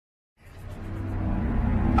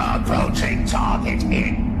Approaching target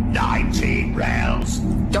in 19 rails.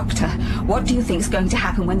 Doctor, what do you think's going to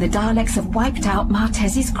happen when the Daleks have wiped out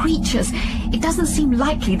Martez's creatures? It doesn't seem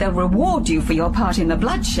likely they'll reward you for your part in the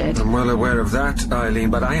bloodshed. I'm well aware of that, Eileen,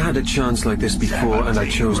 but I had a chance like this before and I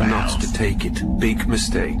chose not to take it. Big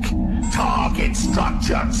mistake. Target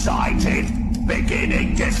structure sighted.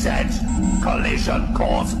 Beginning descent. Collision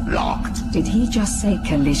course locked. Did he just say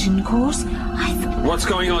collision course? What's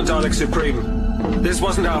going on, Dalek Supreme? This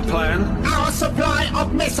wasn't our plan. Our supply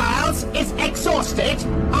of missiles is exhausted.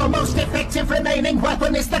 Our most effective remaining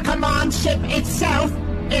weapon is the command ship itself.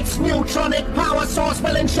 Its neutronic power source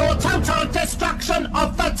will ensure total destruction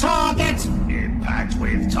of the target. Impact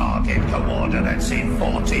with target coordinates in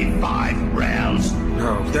 45 rails.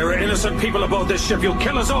 No, there are innocent people aboard this ship. You'll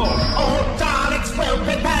kill us all. All Daleks will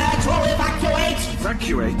prepare to evacuate.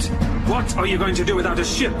 Evacuate? What are you going to do without a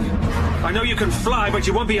ship? I know you can fly, but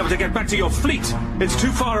you won't be able to get back to your fleet. It's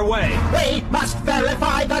too far away. We must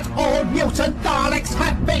verify that all mutant Daleks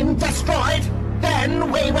have been destroyed.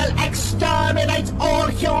 Then we will exterminate all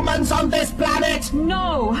humans on this planet.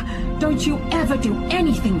 No! Don't you ever do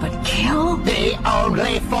anything but kill? The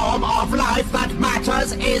only form of life that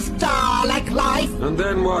matters is Dalek life. And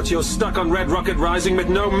then what? You're stuck on Red Rocket Rising with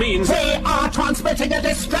no means. We are transmitting a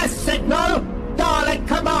distress signal. Dalek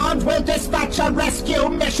Command will dispatch a rescue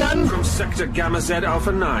mission. From Sector Gamma Z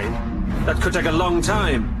Alpha 9? That could take a long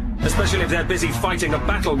time. Especially if they're busy fighting a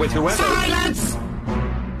battle with whoever. Silence!